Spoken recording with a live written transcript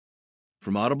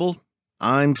From Audible,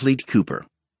 I'm Fleet Cooper.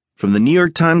 From the New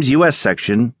York Times U.S.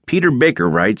 section, Peter Baker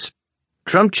writes,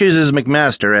 Trump chooses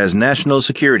McMaster as National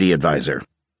Security Advisor.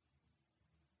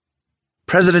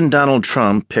 President Donald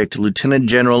Trump picked Lieutenant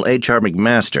General H.R.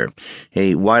 McMaster,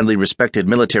 a widely respected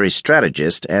military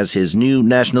strategist, as his new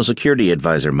National Security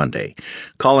Advisor Monday,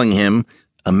 calling him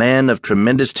a man of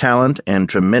tremendous talent and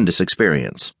tremendous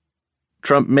experience.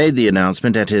 Trump made the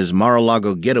announcement at his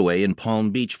Mar-a-Lago getaway in Palm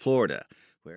Beach, Florida,